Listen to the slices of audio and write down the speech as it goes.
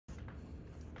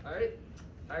All right,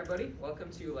 hi everybody.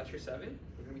 Welcome to Lecture 7.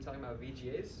 We're going to be talking about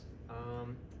VGAs.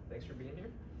 Thanks for being here.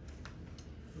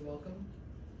 You're welcome.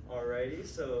 Alrighty,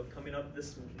 so coming up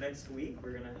this next week,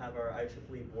 we're going to have our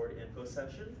IEEE board info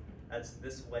session. That's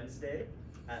this Wednesday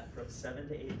from 7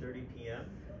 to 8:30 p.m.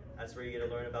 That's where you get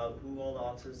to learn about who all the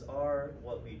officers are,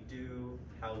 what we do,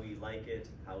 how we like it,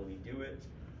 how we do it.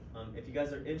 If you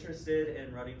guys are interested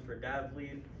in running for DAV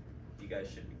lead, you guys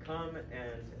should come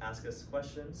and ask us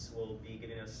questions. We'll be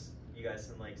giving you guys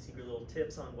some secret little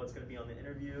tips on what's going to be on the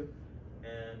interview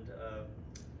and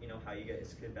how you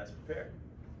guys could best prepare.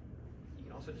 You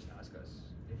can also just ask us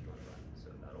if you want to run, so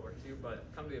that'll work too. But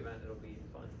come to the event, it'll be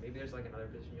fun. Maybe there's another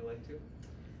position you like too.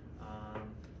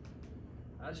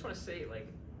 I just want to say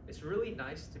it's really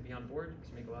nice to be on board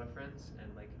because you make a lot of friends, and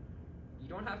you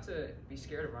don't have to be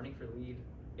scared of running for lead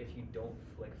if you don't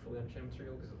fully understand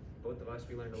material, because both of us,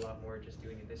 we learned a lot more just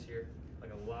doing it this year,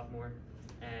 a lot more.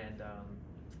 And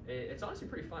it's honestly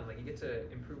pretty fun. You get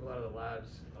to improve a lot of the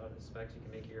labs, a lot of the specs. You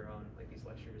can make your own, these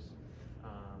lectures.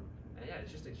 And yeah,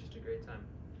 it's just a great time.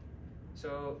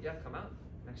 So yeah, come out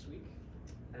next week.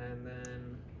 And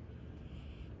then,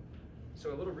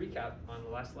 so a little recap on the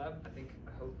last lab. I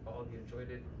hope all of you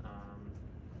enjoyed it.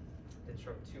 Didn't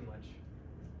struggle too much.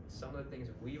 Some of the things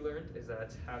we learned is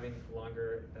that having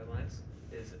longer deadlines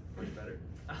is much better.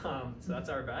 So that's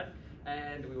our bad,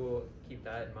 and we will keep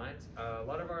that in mind. A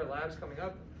lot of our labs coming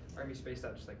up are gonna be spaced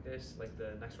out just like this.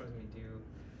 The next one's gonna be due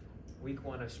week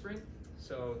 1 of spring,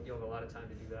 so you'll have a lot of time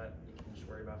to do that. You can just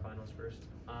worry about finals first.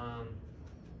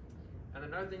 And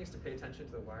another thing is to pay attention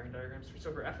to the wiring diagrams.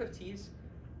 So for FFTs,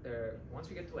 once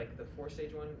we get to the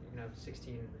 4-stage one, you're gonna have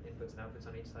 16 inputs and outputs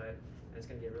on each side, and it's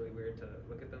gonna get really weird to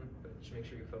look at them. But just make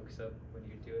sure you focus up when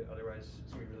you do it. Otherwise,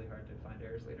 it's gonna be really hard to find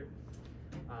errors later.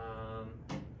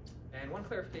 And one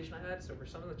clarification I had, so for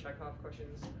some of the Chekhov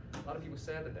questions, a lot of people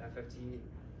said that the FFT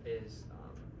is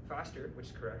faster, which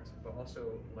is correct, but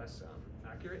also less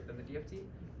accurate than the DFT,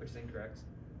 which is incorrect.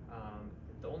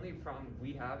 The only problem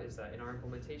we have is that in our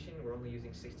implementation, we're only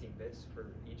using 16 bits for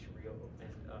each real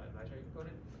and imaginary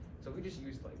component. So if we just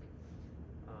used a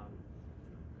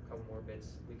couple more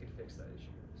bits, we could fix that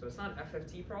issue. So it's not an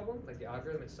FFT problem, the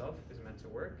algorithm itself is meant to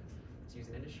work. It's used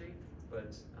in industry,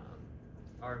 but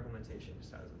our implementation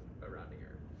just has a rounding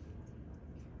error.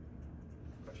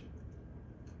 Question?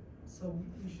 So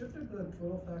we shifted the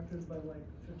total factors by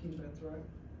 15 bits, right?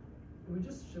 If we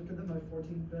just shifted them by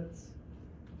 14 bits,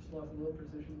 just lost a little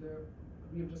precision there.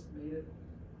 Could we have just made it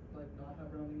not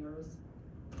have rounding errors?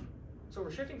 So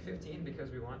we're shifting 15 because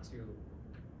we want to,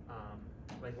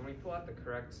 when we pull out the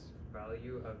correct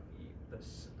value of the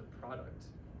product,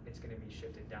 it's going to be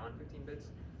shifted down 15 bits.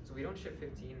 So we don't shift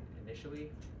 15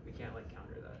 initially, we can't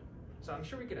counter that. So I'm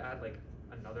sure we could add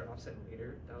another offset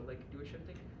later that would do a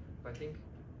shifting, but I think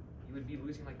you would be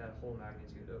losing that whole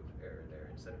magnitude of error there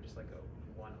instead of just a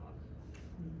one-off.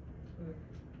 Okay.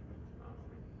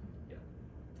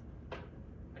 Yeah.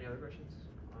 Any other questions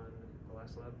on the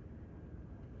last lab?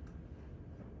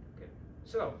 Okay,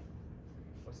 so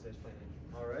what's today's plan?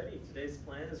 Alrighty, today's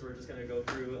plan is we're just going to go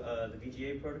through the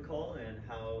VGA protocol and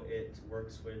how it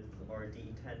works with our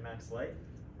DE10 Max Lite.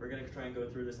 We're going to try and go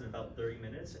through this in about 30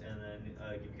 minutes and then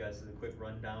give you guys a quick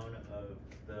rundown of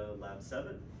the Lab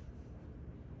 7.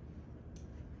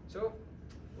 So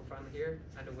we're finally here,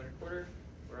 end of winter quarter.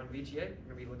 We're on VGA. We're going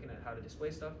to be looking at how to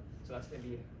display stuff. So that's going to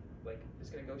be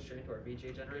it's going to go straight into our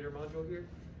VGA generator module here.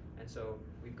 And so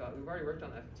we've already worked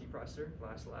on the FFT processor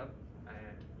last lab,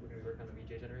 and we're going to be working on the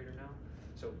VGA generator now.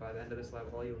 So by the end of this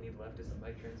lab, all you'll need left is the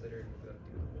mic translator, and we'll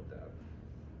do the whole DAV.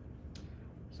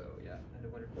 So yeah, end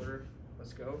of winter quarter.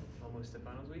 Let's go, almost to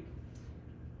finals week.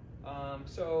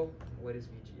 So what is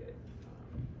VGA?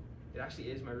 It actually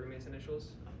is my roommate's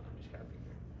initials. I'm just capping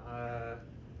here.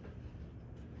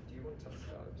 Do you want to talk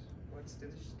about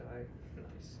did this just die?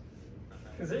 Nice.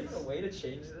 Is there even a way to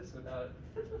change this without?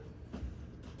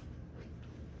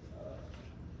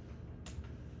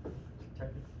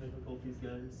 Technical difficulties,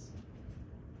 guys.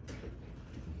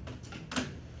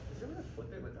 Is there a way to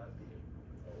flip it without being?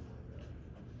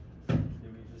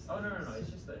 Did we just? Oh no, it's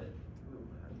just that.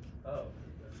 Oh.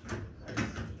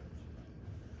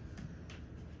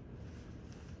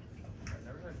 I've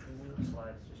never had Google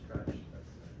Slides just crash.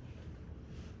 That's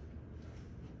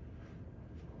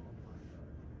oh my god.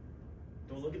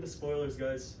 Don't look at the spoilers,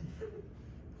 guys.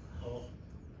 Oh.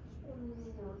 I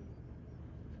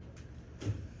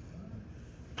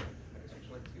guess we just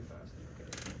went too fast.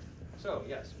 Okay. So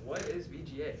yes, what is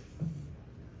VGA?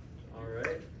 All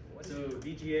right. So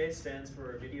VGA stands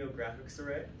for Video Graphics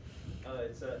Array.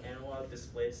 It's an analog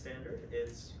display standard.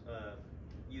 It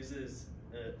uses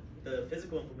the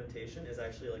physical implementation is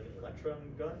actually like an electron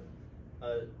gun.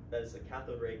 That is a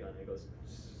cathode ray gun. It goes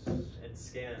and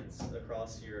scans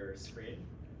across your screen.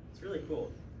 It's really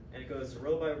cool. And it goes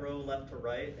row by row, left to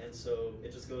right, and so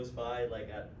it just goes by like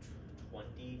at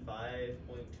 25.2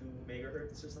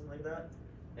 megahertz or something like that.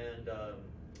 And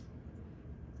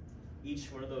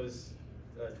each one of those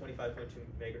 25.2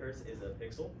 megahertz is a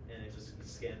pixel, and it just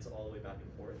scans all the way back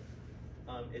and forth.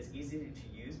 It's easy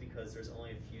to use because there's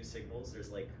only a few signals.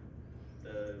 There's like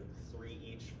the 3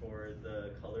 each for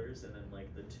the colors, and then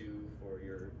like the 2 for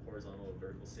your horizontal and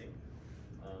vertical sync.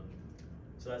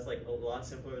 So that's like a lot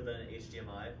simpler than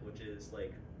HDMI, which is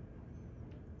like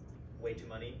way too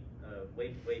many.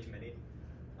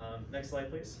 Next slide,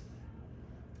 please.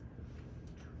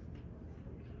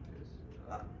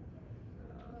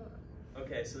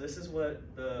 Okay, so this is what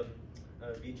the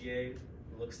VGA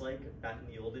looks like back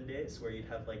in the olden days, where you'd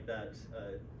have like that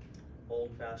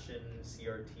old-fashioned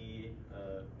CRT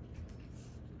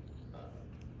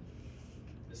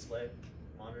display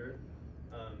monitor,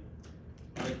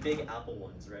 like big Apple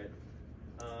ones, right?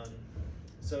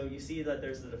 So you see that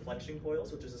there's the deflection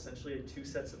coils, which is essentially 2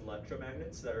 sets of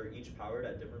electromagnets that are each powered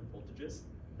at different voltages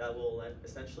that will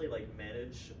essentially like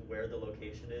manage where the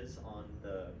location is on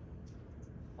the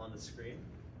screen.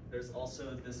 There's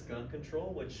also this gun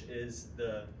control, which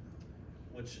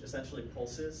essentially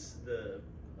pulses the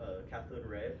cathode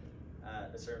ray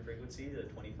at a certain frequency, the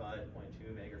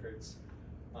 25.2 megahertz.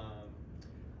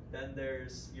 Then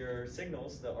there's your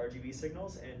signals, the RGB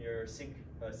signals, and your sync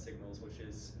signals, which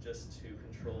is just to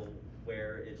control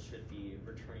where it should be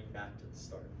returning back to the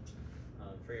start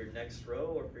for your next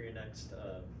row or for your next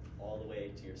all the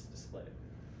way to your display.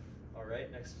 All right,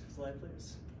 next slide,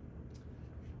 please.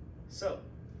 So,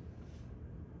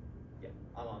 yeah,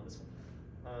 I'm on this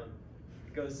one.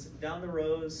 It goes down the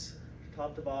rows,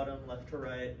 top to bottom, left to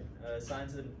right,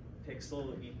 assigns a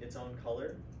pixel its own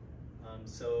color.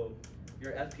 So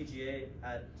your FPGA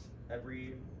at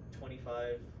every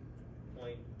 25.2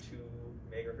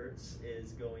 megahertz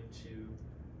is going to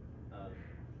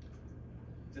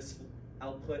just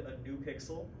output a new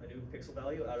pixel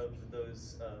value out of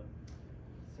those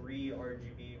 3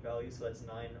 RGB values, so that's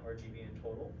 9 RGB in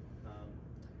total.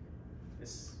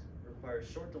 This requires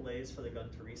short delays for the gun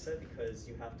to reset because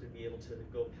you have to be able to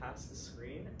go past the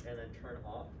screen and then turn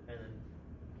off, and then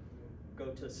go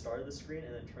to the start of the screen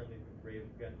and then turn the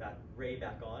ray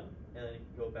back on, and then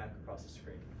go back across the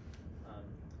screen.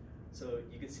 So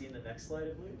you can see in the next slide,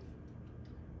 I believe.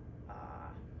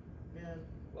 Man.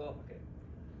 Well, okay.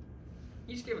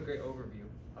 You just gave a great overview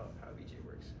of how VGA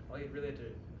works. All you really have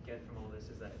to get from all this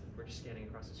is that we're just scanning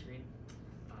across the screen,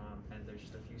 and there's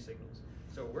just a few signals.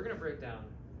 So we're going to break down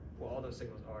what all those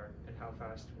signals are and how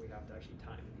fast we have to actually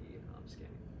time the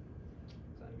scanning.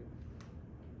 Sound good?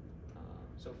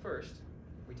 So first,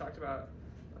 we talked about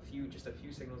just a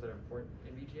few signals that are important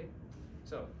in VGA.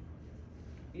 So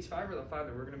these 5 are the 5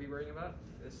 that we're going to be worrying about.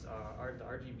 This are the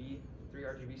RGB, 3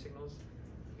 RGB signals,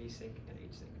 V-Sync and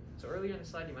H-Sync. So earlier in the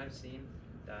slide, you might have seen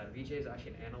that VGA is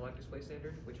actually an analog display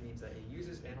standard, which means that it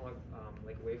uses analog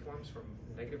like waveforms from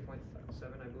 -0.7,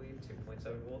 I believe, to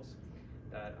 0.7 volts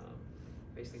that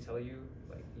basically tell you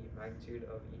like the magnitude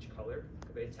of each color,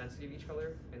 the intensity of each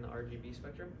color in the RGB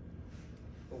spectrum.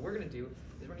 What we're going to do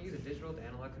is we're going to use a digital to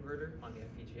analog converter on the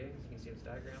FPGA, as you can see in this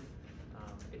diagram.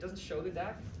 It doesn't show the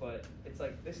DAC, but it's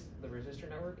like this, the resistor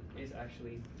network is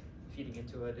actually feeding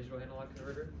into a digital analog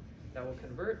converter that will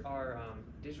convert our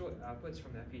digital outputs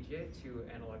from the FPGA to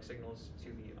analog signals to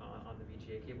the on the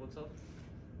VGA cable itself.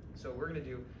 So what we're going to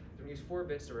do is we're going to use 4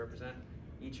 bits to represent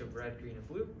each of red, green, and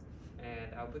blue,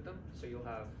 and output them. So you'll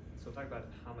have, so we'll talk about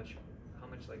how many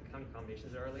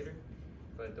combinations there are later,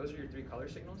 but those are your 3 color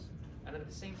signals. And then at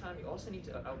the same time, you also need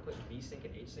to output V-Sync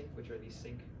and H-Sync, which are these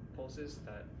sync pulses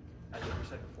that, as you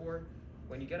said before,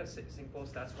 when you get a sync pulse,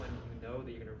 that's when you know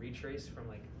that you're going to retrace from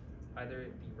like either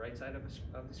the right side of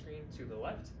the screen to the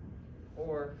left,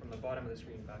 or from the bottom of the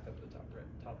screen back up to the top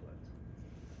left.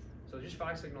 So just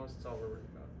 5 signals, that's all we're worried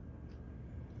about.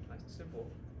 Nice and simple.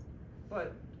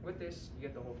 But with this, you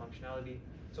get the whole functionality.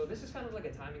 So this is kind of like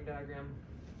a timing diagram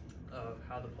of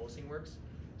how the pulsing works.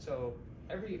 So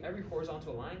every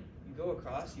horizontal line, you go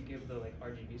across, you give the like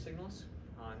RGB signals.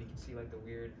 You can see like the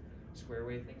weird square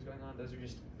wave things going on. Those are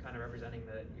just kind of representing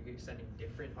that you're sending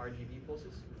different RGB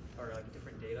pulses, or like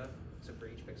different data, so for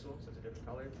each pixel, so it's a different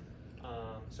color.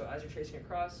 So as you're tracing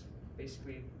across,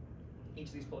 basically, each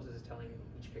of these pulses is telling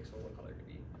each pixel what color to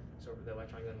be. So the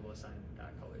electron gun will assign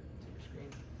that color to your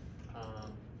screen.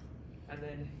 And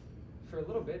then for a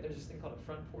little bit, there's this thing called a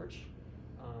front porch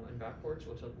and back porch,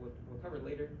 which we'll cover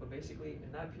later. But basically,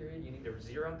 in that period, you need to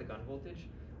zero out the gun voltage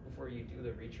before you do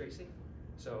the retracing.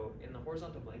 So in the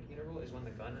horizontal blanking interval is when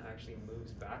the gun actually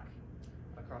moves back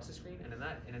across the screen, and in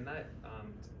that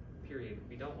period,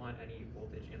 we don't want any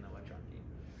voltage in the electron feed,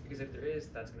 because if there is,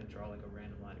 that's going to draw like a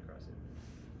random line across it.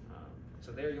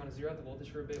 So there, you want to zero out the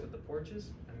voltage for a bit with the porches,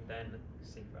 and then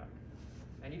sync back.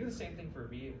 And you do the same thing for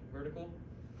vertical,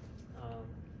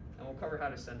 and we'll cover how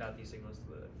to send out these signals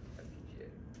to the VGA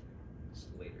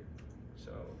later.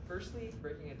 So firstly,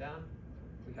 breaking it down,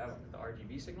 we have the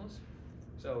RGB signals.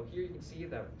 So here you can see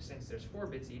that since there's 4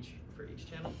 bits each for each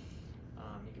channel,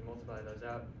 you can multiply those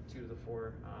out, 2 to the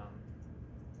 4.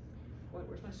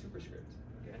 Where's my superscript?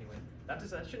 Okay, anyway, that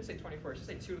shouldn't say 24, it should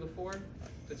say 2 to the 4.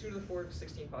 So 2 to the 4,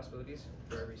 16 possibilities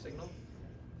for every signal.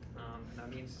 And that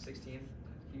means 16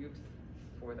 cubed,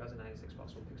 4,096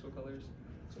 possible pixel colors.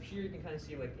 So here you can kind of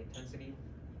see like the intensity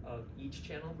of each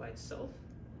channel by itself,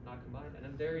 not combined. And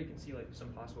then there you can see like some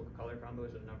possible color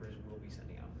combos of numbers we'll be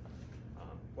sending out.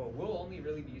 Well, we'll only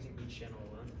really be using each channel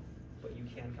alone, but you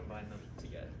can combine them to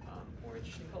get more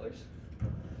interesting colors.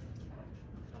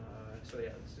 So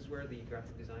yeah, this is where the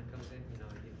graphic design comes in. You know,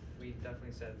 we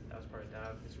definitely said that was part of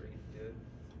DAV. This is where you can do it.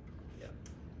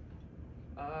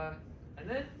 Yeah. And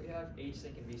then we have H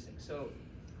sync and V sync. So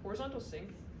horizontal sync,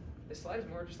 this slide is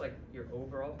more just like your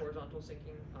overall horizontal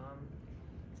syncing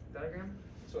diagram.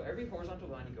 So every horizontal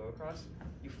line you go across,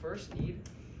 you first need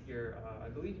your, I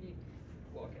believe you need,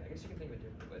 well, okay, I guess you can think of it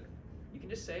differently, but you can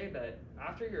just say that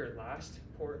after your last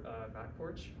back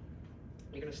porch,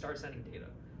 you're going to start sending data.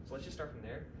 So let's just start from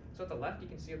there. So at the left, you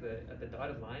can see at the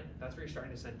dotted line, that's where you're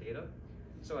starting to send data.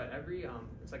 So at every,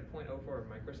 it's like 0.04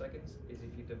 microseconds is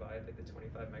if you divide like the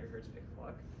 25 megahertz pic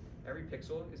clock. Every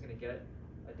pixel is going to get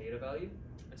a data value.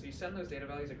 And so you send those data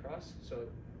values across, so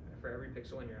for every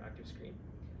pixel in your active screen.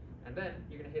 And then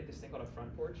you're going to hit this thing called a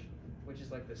front porch, which is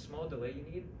like the small delay you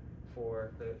need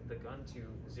for the gun to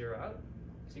zero out.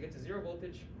 So you get to 0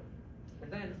 voltage,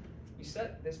 and then you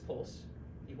set this pulse,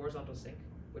 the horizontal sync,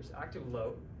 which is active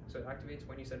low, so it activates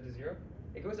when you set it to 0.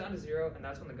 It goes down to 0, and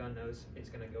that's when the gun knows it's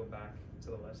going to go back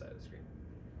to the left side of the screen.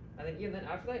 And then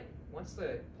after that, once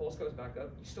the pulse goes back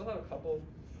up, you still have a couple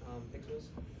pixels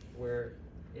where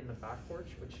in the back porch,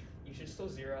 which you should still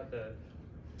zero out the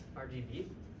RGB,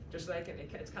 just so that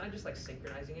it's kind of just like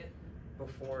synchronizing it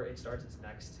before it starts its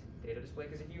next data display.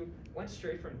 Because if you went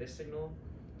straight from this signal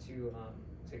to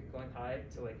going high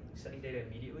to like sending data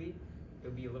immediately, it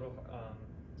would be a little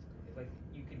like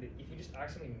you could, if you just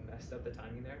accidentally messed up the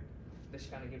timing there, this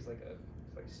kind of gives like a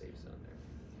safe zone there.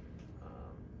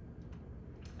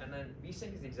 And then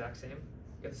V-sync is the exact same.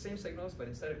 You have the same signals, but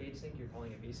instead of H-sync, you're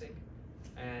calling it V-sync.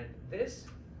 And this,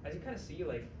 as you kind of see,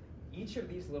 like each of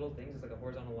these little things is like a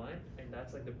horizontal line, and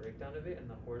that's like the breakdown of it and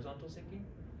the horizontal syncing.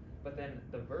 But then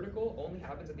the vertical only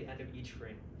happens at the end of each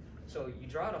frame. So you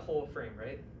draw out a whole frame,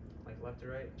 right? Like left to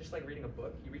right, just like reading a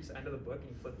book. You reach the end of the book and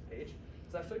you flip the page.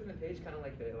 So that flipping the page, kind of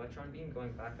like the electron beam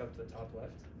going back up to the top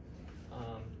left.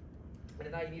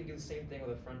 And now you need to do the same thing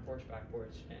with a front porch, back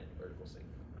porch, and vertical sync.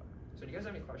 So do you guys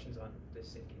have any questions on this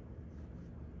syncing?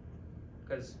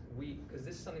 Because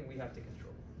this is something we have to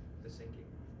control, the syncing.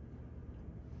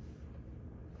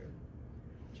 Okay,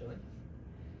 chilling.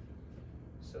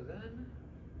 So then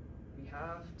we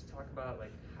have to talk about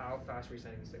like how fast we're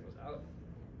sending these signals out.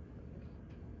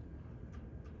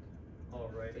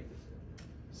 Alrighty.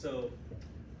 So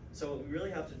what we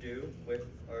really have to do with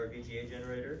our VGA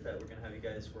generator that we're going to have you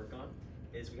guys work on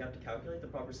is we have to calculate the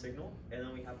proper signal, and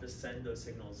then we have to send those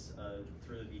signals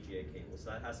through the VGA cable. So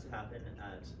that has to happen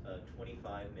at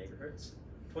 25 megahertz.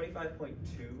 25.2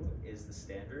 is the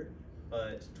standard,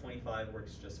 but 25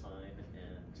 works just fine,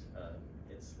 and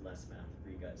it's less math for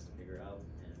you guys to figure out,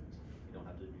 and you don't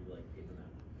have to do like paper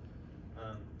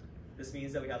math. This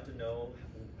means that we have to know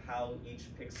how each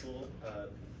pixel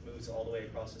moves all the way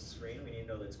across the screen. We need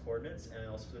to know its coordinates, and we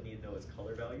also need to know its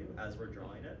color value as we're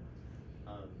drawing it.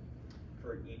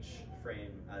 For each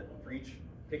frame, for each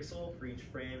pixel, for each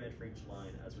frame, and for each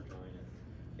line as we're drawing it.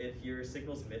 If your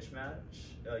signals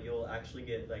mismatch, you'll actually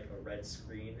get like a red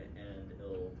screen, and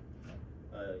it'll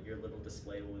your little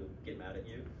display will get mad at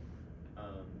you.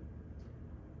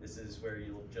 This is where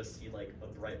you'll just see like a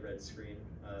bright red screen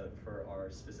for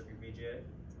our specific VGA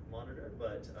monitor,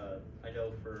 but I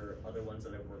know for other ones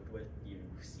that I've worked with, you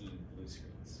see blue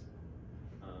screens.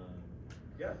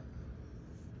 Yeah.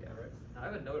 Yeah, right. I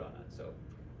have a note on that. So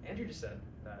Andrew just said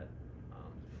that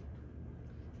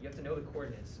you have to know the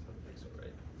coordinates of the pixel,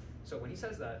 right? So when he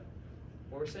says that,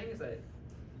 what we're saying is that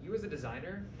you as a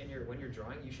designer, when you're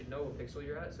drawing, you should know what pixel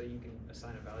you're at so you can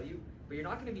assign a value. But you're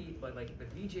not going to be, like the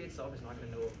VGA itself is not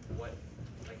going to know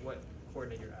what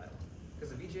coordinate you're at.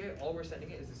 Because the VGA, all we're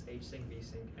sending it is this H-sync,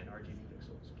 V-sync, and RGB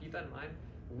pixel. So keep that in mind.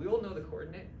 we'll know the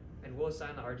coordinate and we'll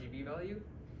assign the RGB value,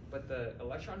 but the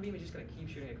electron beam is just going to keep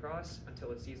shooting across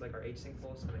until it sees like our H-sync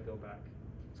pulse and then go back.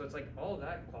 So it's like all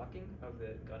that clocking of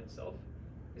the gun itself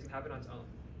is going to happen on its own.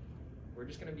 We're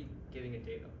just going to be giving it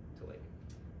data to like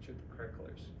shoot the correct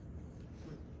colors.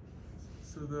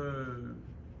 So the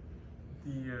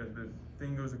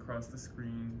thing goes across the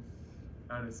screen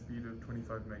at a speed of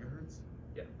 25 megahertz?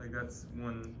 Yeah. Like that's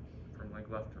one from like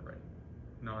left to right,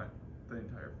 not the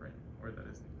entire frame, or that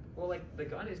isn't. Well, like the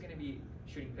gun is going to be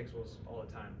shooting pixels all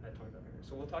the time at 25 megahertz.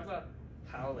 So we'll talk about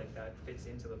how like that fits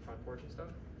into the front porch and stuff.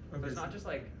 Okay, But it's so- not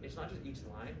just each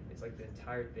line. It's like the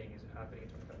entire thing is happening at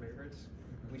 25 megahertz.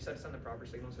 We set this on the proper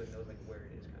signal so it knows like where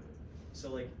it is kind of.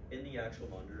 So like in the actual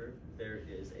monitor, there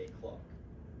is a clock,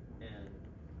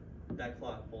 and that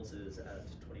clock pulses at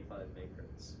 25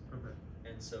 megahertz. Okay.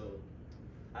 And so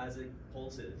as it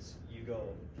pulses, you go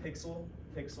pixel,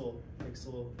 pixel,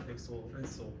 pixel, pixel,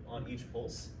 pixel on each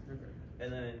pulse. Okay.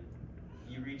 And then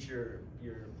you reach your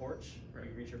porch, Right.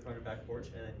 you reach your front and back porch,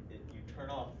 and then you turn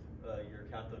off your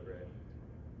cathode ray,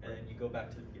 and then you go back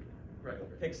to the beginning. Right. You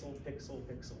go pixel, pixel,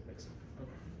 pixel, pixel.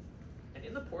 Okay. And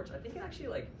in the porch, I think it actually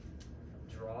like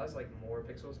draws like more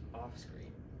pixels off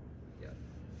screen. Yeah.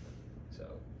 So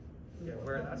yeah,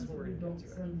 What that's happens what we're when we gonna don't get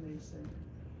to. send an H-sync?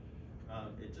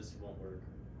 It just won't work.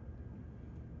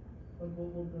 Like,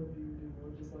 what will the view do? Will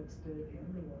it just like stay at the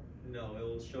end or what? No, it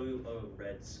will show you a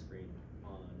red screen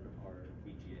on our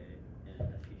VGA and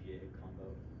FPGA combo.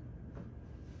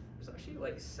 There's actually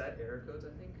like set error codes,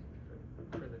 I think,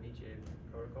 for the VGA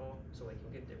protocol. So like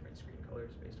you'll get different screen colors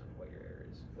based on what your error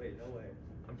is. Wait, no way.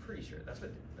 I'm pretty sure that's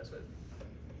what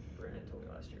Brandon told me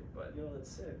last year. But Yo, that's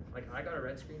sick. like I got a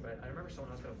red screen, but I remember someone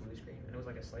else got a blue screen, and it was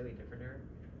like a slightly different error.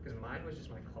 Because mine was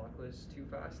just my clock was too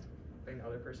fast. I think the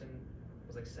other person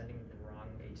was like sending the wrong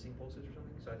H-sync pulses or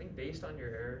something. So I think based on your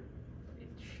error, it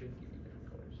should give you different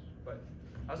colors. But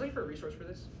I was looking for a resource for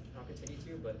this, and I'll continue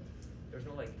to, but there's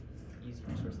no like easy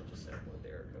resource that just said what the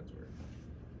error codes were.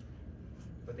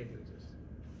 But they do exist.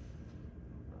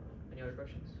 Any other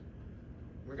questions?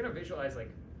 We're gonna visualize like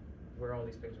where all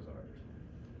these pixels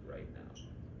are right now.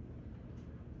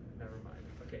 Never mind.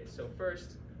 Okay, so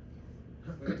first,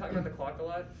 we've been talking about the clock a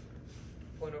lot.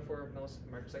 0.04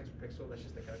 microseconds per pixel, that's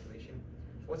just the calculation.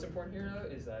 What's important here though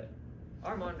is that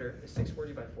our monitor is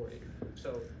 640 by 480.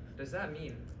 So does that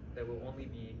mean that we'll only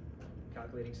be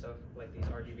calculating stuff like these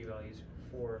RGB values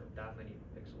for that many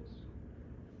pixels?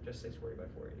 Just 640 by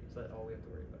 480. Is that all we have to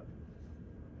worry about?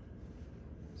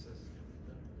 This is,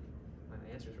 my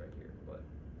answer's right here, but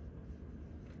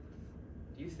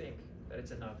do you think that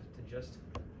it's enough to just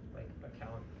like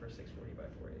account for 640 by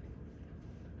 480?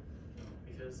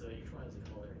 Because each one has a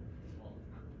color as well.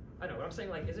 I know, but I'm saying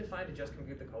like, is it fine to just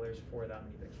compute the colors for that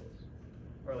many pixels?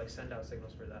 Or like send out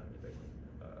signals for that many pixels?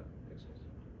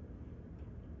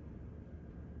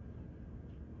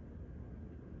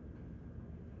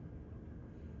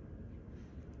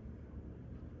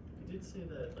 You did say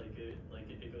that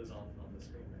it goes off on the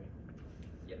screen, right?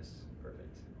 Yes,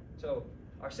 perfect. So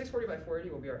our 640 by 480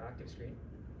 will be our active screen,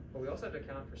 but we also have to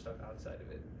account for stuff outside of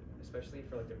it, especially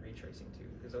for like the retracing too,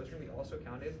 because those are going to be also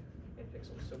counted in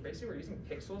pixels. So basically we're using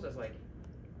pixels as like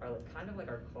our kind of like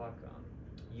our clock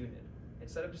unit.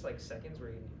 Instead of just like seconds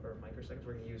or microseconds,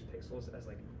 we're going to use pixels as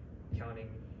like counting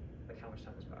like how much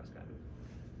time has passed kind of.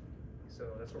 So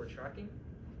that's what we're tracking.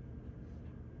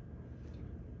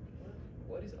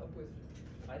 What is up with?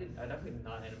 I definitely did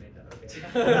not animate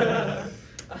that.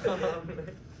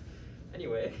 Okay.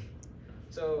 Anyway,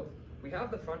 so we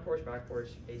have the front porch, back porch,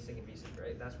 async, and vsync,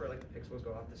 right? That's where like the pixels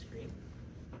go off the screen,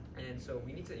 and so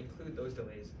we need to include those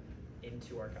delays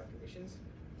into our calculations.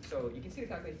 So you can see the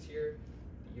calculations here.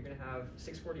 You're gonna have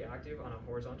 640 active on a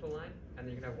horizontal line, and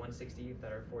then you're gonna have 160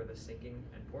 that are for the syncing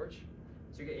and porch.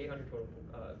 So you get 800 total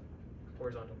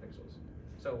horizontal pixels.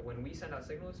 So when we send out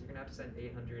signals, you're gonna have to send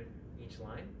 800 each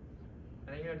line, and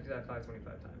then you're gonna have to do that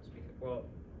 525 times. Because, well,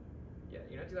 yeah,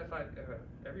 you're gonna do that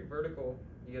every vertical.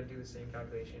 You have to do the same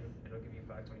calculation, and it'll give you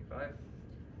 525.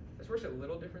 This works a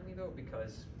little differently though,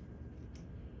 because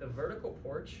the vertical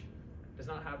porch does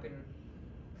not happen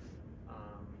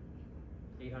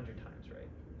 800 times, right?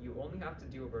 You only have to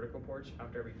do a vertical porch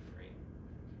after every frame.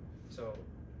 So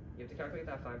you have to calculate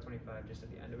that 525 just at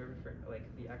the end of every frame, like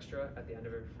the extra at the end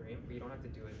of every frame, but you don't have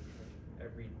to do it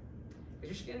every, because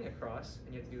you're just getting across,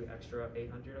 and you have to do extra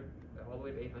 800, all the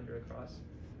way to 800 across,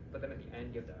 but then at the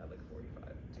end you have to add like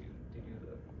 45 to do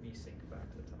the vsync back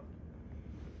to the top.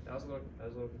 That was a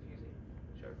little confusing.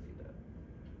 Should I repeat that?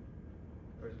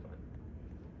 Or is it fine?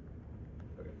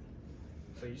 Okay.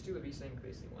 So you just do the vsync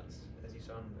basically once, as you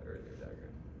saw in the earlier diagram.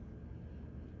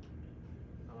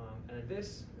 And then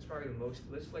this is probably the most.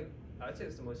 This is like I'd say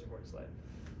it's the most important slide.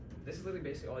 This is literally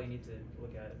basically all you need to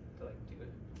look at to like do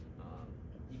it.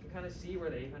 You can kind of see where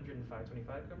the 800 and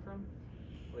 525 come from,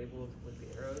 labeled with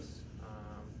the arrows.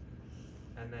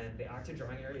 And then the active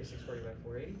drawing area is 640 by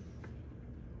 480.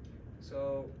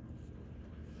 So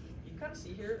you can kind of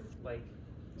see here, like,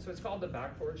 so it's called the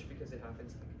back porch because it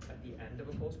happens at the end of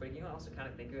a pulse, but you can also kind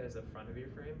of think of it as the front of your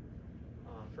frame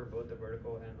for both the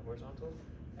vertical and the horizontal.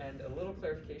 And a little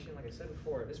clarification, like I said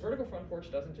before, this vertical front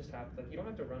porch doesn't just have, like, you don't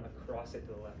have to run across it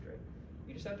to the left, right?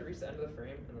 You just have to reach the end of the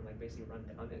frame and then like basically run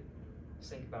down it,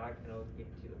 sink back, and it'll get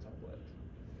to the top left.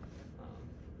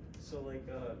 So like,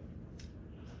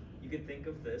 you could think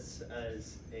of this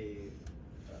as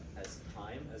as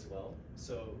time as well.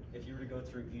 So if you were to go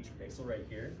through each pixel right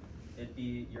here, it'd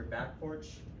be your back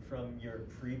porch from your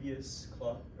previous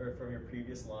clock or from your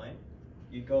previous line.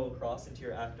 You'd go across into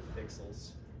your active pixels.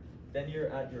 Then you're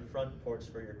at your front porch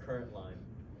for your current line.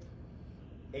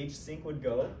 H sync would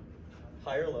go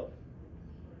high or low,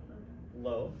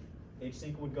 low. H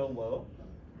sync would go low.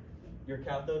 Your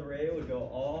cathode ray would go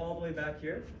all the way back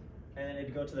here, and then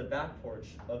it'd go to the back porch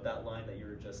of that line that you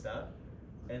were just at,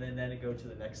 and then it'd go to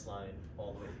the next line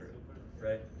all the way through,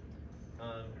 right?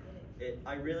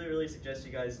 I really suggest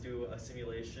you guys do a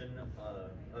simulation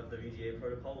of the VGA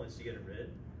protocol once you get it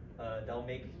written. That'll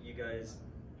make you guys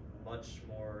much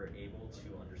more able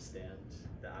to understand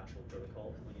the actual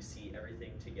protocol when you see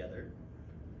everything together.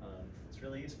 It's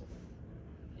really useful.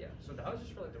 Yeah, so that was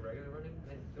just for like the regular running.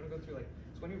 And you want to go through like,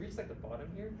 so when you reach like the bottom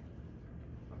here,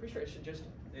 I'm pretty sure it should just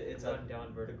It's run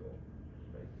down vertical,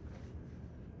 right?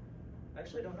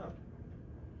 Actually, I don't know.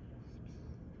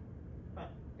 Huh.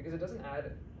 Because it doesn't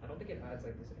add, I don't think it adds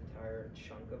like this entire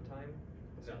chunk of time,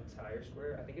 this No. entire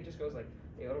square. I think it just goes like,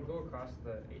 it'll go across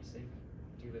the H sync,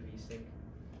 do the V sync,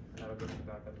 and that'll go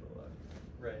back up to the left.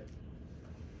 Right.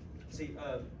 See,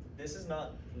 this is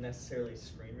not necessarily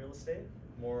screen real estate,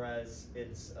 more as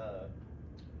it's,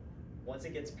 once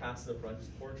it gets past the front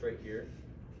porch right here,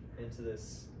 into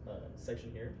this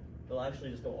section here, it'll actually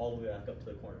just go all the way back up to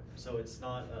the corner. So it's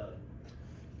not,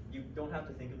 you don't have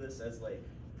to think of this as like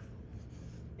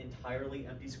entirely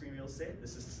empty screen real estate.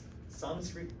 This is some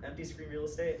empty screen real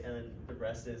estate, and then the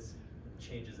rest is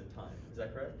changes in time. Is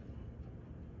that correct?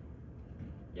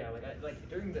 Yeah, like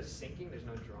during the syncing, there's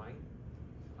no drawing,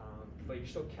 but you're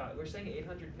still we're saying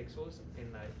 800 pixels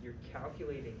in that you're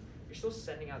calculating, you're still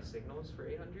sending out signals for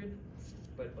 800,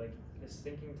 but like the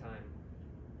syncing time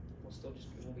will still just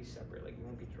will be separate. Like you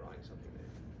won't be drawing something there.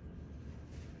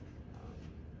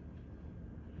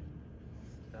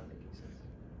 Does that make any sense?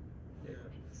 Yeah.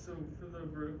 So for the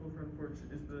vertical front porch,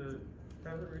 is the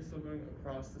cathode ray still going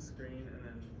across the screen and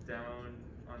then down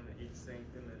on the H sync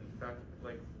and then back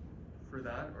like for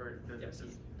that, or does Yeah, it see,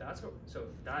 just? that's what. So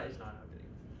that is not happening.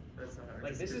 That's not how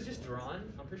Like this is just visual.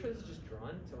 drawn. I'm pretty sure this is just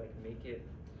drawn to like make it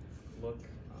look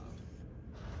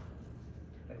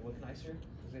nicer.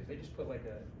 Because if they just put like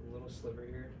a little sliver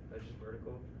here that's just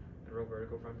vertical and real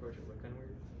vertical front porch, it would look kind of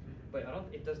weird. But I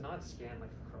don't. It does not scan like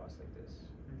across like this.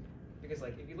 Because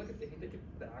like if you look at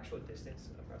the actual distance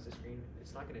across the screen,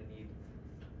 it's not gonna need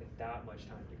like that much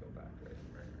time to go back, right?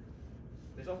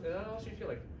 There's also that also feel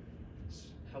like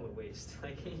it's hella waste.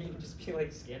 Like you just be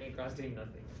like scanning across doing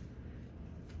nothing.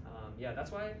 Yeah,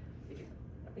 that's why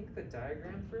I think the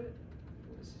diagram for it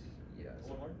was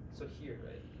One more? So here,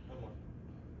 right? One more.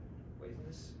 Wait,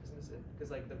 isn't this it?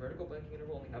 Because like the vertical blanking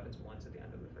interval only happens once at the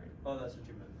end of the frame. Oh, that's what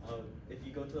you meant. If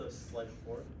you go to the slide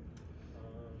before,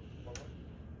 one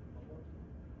more.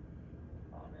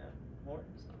 Oh man, more?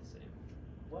 It's not the same.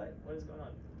 What? What is going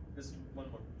on? This one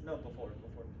more. No, before.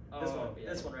 Oh, This one. yeah.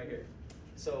 This one right here.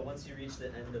 So once you reach the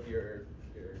end of your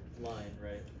line,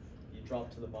 right, you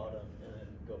drop to the bottom and then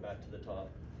go back to the top.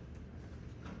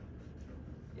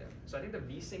 Yeah. So I think the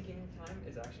V syncing time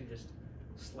is actually just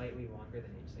slightly longer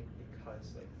than H sync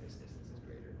because like this distance is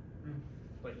greater.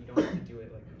 But you don't have to do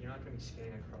it like you're not going to be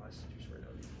scanning across just for no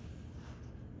reason.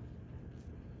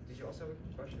 Did you also have a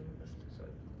question with this? So,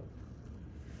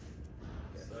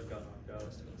 So I got knocked out.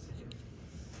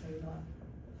 Maybe not.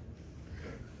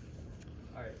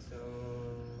 All right. So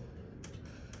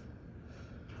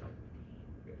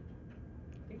good.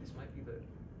 I think this might be the.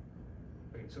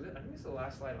 Okay. So I think this is the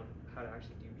last slide on how to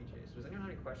actually do VGAs. Does anyone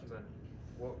have any questions on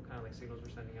what kind of like signals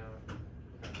we're sending out, what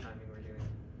kind of timing we're doing?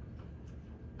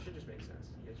 It should just make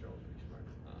sense. You guys are all pretty smart.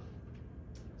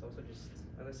 It's also just,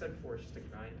 as I said before, it's just a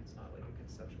grind. It's not like a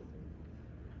conceptual thing.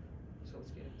 So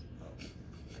let's get into. Oh,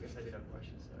 I guess I did have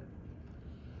questions. So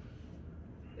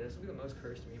yeah, this will be the most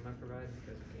cursed meme I provide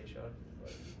because of K-Shot,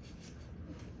 but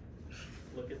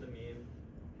Look at the meme,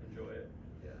 enjoy it.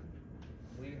 yeah,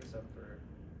 I'm leaving this up for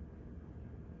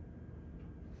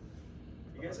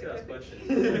You guys Oh, can ask they- questions.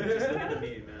 Just look at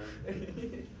me,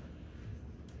 man.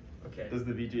 Okay. Does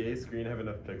the VGA screen have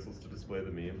enough pixels to display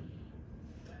the meme?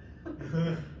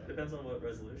 Depends on what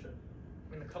resolution.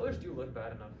 I mean, the colors do look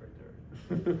bad enough for it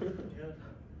to. Yeah.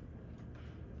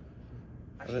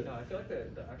 Actually, no. I feel like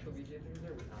the actual VGA things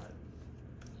there would not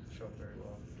show up very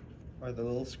well. Are the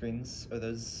little screens, are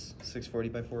those 640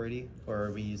 by 480, or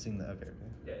are we using the, okay.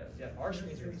 Yeah. Our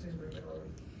screens are. It's just-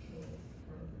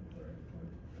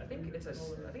 I think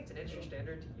it's an industry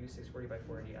standard to use 640 by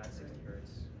 480 at 60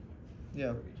 hertz.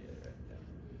 Yeah. For VGA, right? Yeah.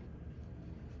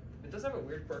 It does have a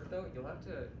weird quirk though. You'll have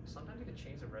to sometimes you can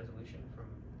change the resolution from,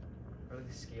 or like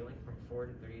the scaling from 4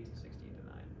 to 3 to 16 to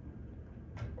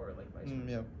 9, or like vice versa.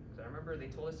 Yeah. So I remember they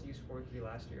told us to use 4 to 3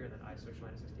 last year, and then I switched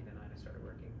mine to 16 to 9 and it started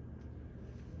working.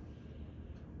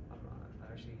 I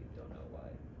actually don't know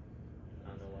why.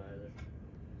 I don't know why either.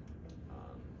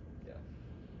 Yeah.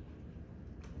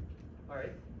 All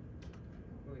right.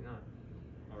 Moving on.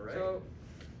 All right. So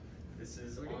This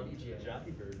is we're doing on VGA.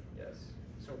 Jappy Bird. yes.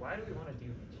 So why do we want to do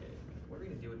VGA? What are we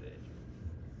gonna do with it?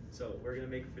 So we're gonna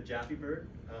make Jappy Bird.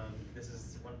 This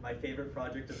is one of my favorite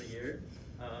project of the year.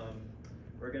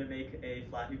 We're gonna make a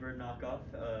Flappy Bird knockoff,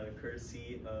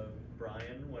 courtesy of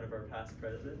Brian, one of our past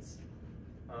presidents.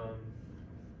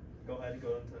 Go ahead and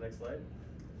go on to the next slide.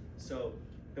 So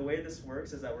the way this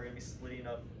works is that we're gonna be splitting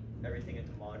up everything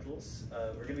into modules.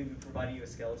 We're gonna be providing you a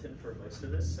skeleton for most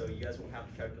of this, so you guys won't have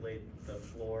to calculate the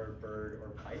floor, bird, or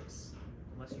pipes.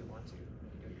 Unless you want to do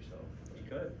it yourself. You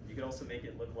could. You could also make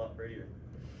it look a lot prettier.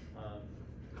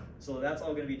 So that's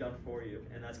all going to be done for you,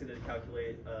 and that's going to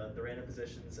calculate the random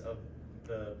positions of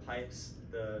the pipes,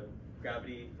 the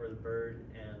gravity for the bird,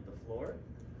 and the floor.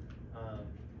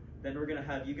 Then we're going to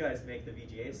have you guys make the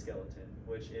VGA skeleton,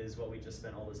 which is what we just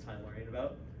spent all this time learning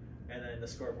about. And then the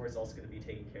scoreboard is also going to be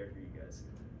taken care of for you guys.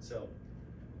 So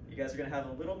you guys are going to have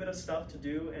a little bit of stuff to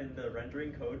do in the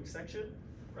rendering code section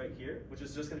right here, which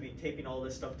is just going to be taping all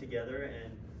this stuff together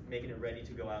and making it ready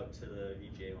to go out to the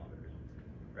VGA monitor,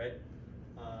 right?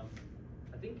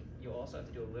 I think you'll also have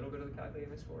to do a little bit of the calculating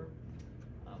this for.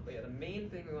 But yeah, the main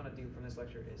thing we want to do from this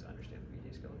lecture is understand the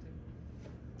VGA skeleton.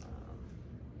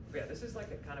 But yeah, this is like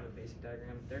a kind of a basic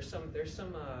diagram. There's some what's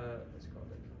it called,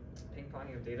 like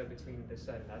ping-ponging of data between this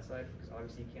side and that side, because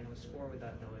obviously you can't have a score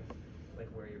without knowing like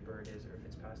where your bird is or if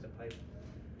it's past a pipe.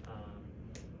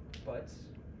 But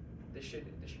this should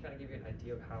kind of give you an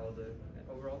idea of how the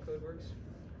overall code works.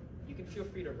 You can feel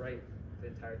free to write the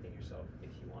entire thing yourself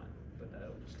if you want, but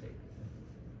that'll just take.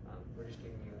 We're just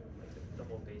giving you like the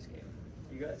whole base game.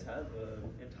 You guys have an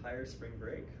entire spring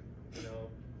break. You know,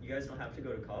 you guys don't have to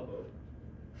go to Cabo.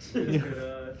 You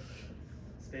could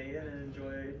stay in and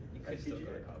enjoy. You could still go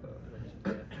to Cabo and then just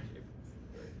play FPGA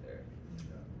right there.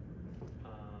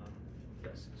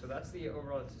 Yes, so that's the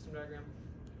overall system diagram.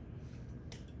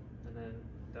 And then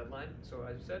deadline. So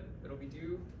as you said, it'll be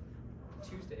due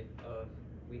Tuesday of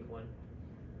week 1.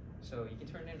 So you can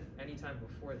turn in any time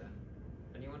before then.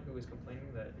 Anyone who is complaining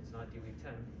that it's not due week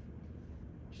 10,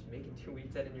 just make it due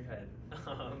week 10 in your head.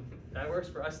 That works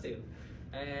for us too.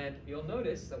 And you'll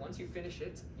notice that once you finish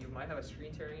it, you might have a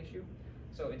screen tearing issue.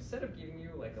 So instead of giving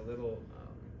you like a little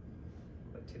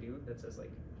like to-do that says like,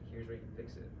 here's where you can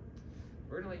fix it,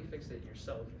 we're gonna let you fix it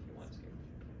yourself if you want to.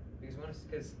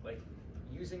 Because like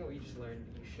using what we just learned,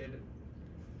 you should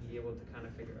be able to kind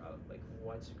of figure out like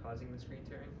what's causing the screen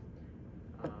tearing.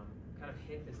 Kind of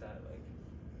hint is that like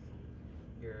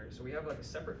so we have like a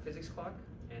separate physics clock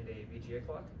and a VGA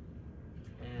clock,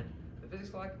 and the physics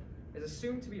clock is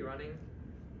assumed to be running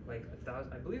like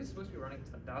 1,000. I believe it's supposed to be running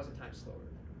 1,000 times slower,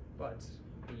 but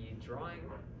the drawing,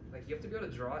 like you have to be able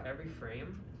to draw every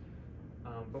frame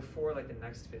before like the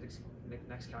next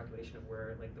calculation of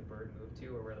where like the bird moved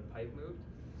to or where the pipe moved.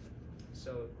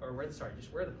 So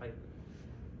just where the pipe moved.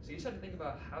 So you just have to think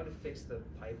about how to fix the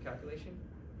pipe calculation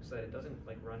so that it doesn't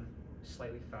like run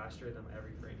slightly faster than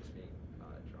every frame is being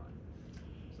drawn.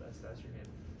 So that's your hint.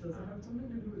 Does it have something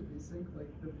to do with VSync, like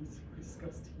the VSync we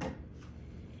discussed here?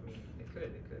 I mean, it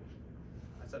could.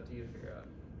 That's up to you to figure out.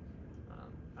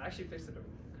 I actually fixed it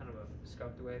kind of a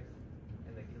scuffed way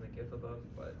in the GIF above,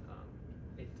 but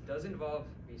it does involve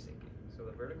V-syncing. So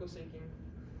the vertical syncing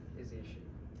is the issue.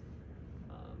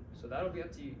 So that'll be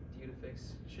up to you to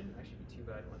fix. It shouldn't actually be too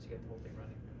bad once you get the whole thing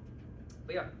running.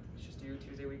 But yeah, it's just due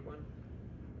Tuesday week 1.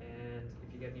 And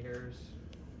if you get any errors,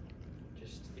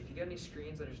 if you get any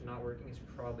screens that are just not working, it's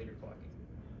probably your clocking.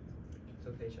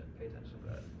 So pay attention to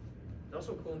that. There's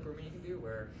also a cool improvement you can do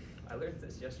where I learned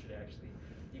this yesterday actually.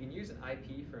 You can use an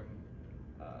IP from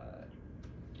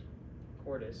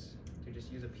Cordis to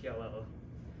just use a PLL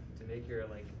to make your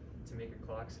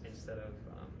clocks instead of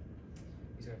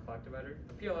using a clock divider.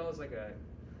 A PLL is like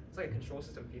it's like a control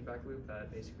system feedback loop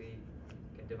that basically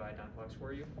can divide down clocks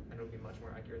for you, and it'll be much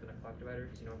more accurate than a clock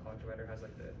divider. Because you know, a clock divider has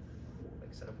like the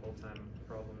set of hold time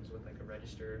problems with like a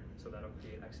register, so that'll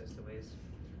create excess delays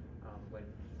when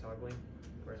toggling.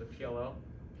 Whereas a PLL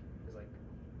is like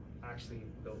actually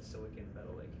built silicon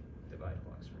that'll like divide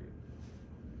clocks for you.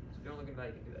 So if you don't look at that,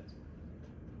 you can do that too.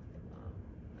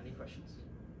 Any questions?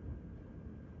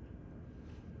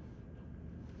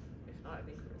 If not, I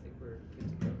think we're good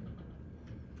to go.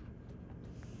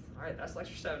 All right, that's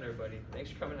lecture 7, everybody. Thanks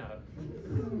for coming out.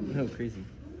 No, crazy.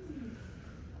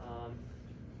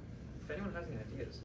 If anyone has any ideas.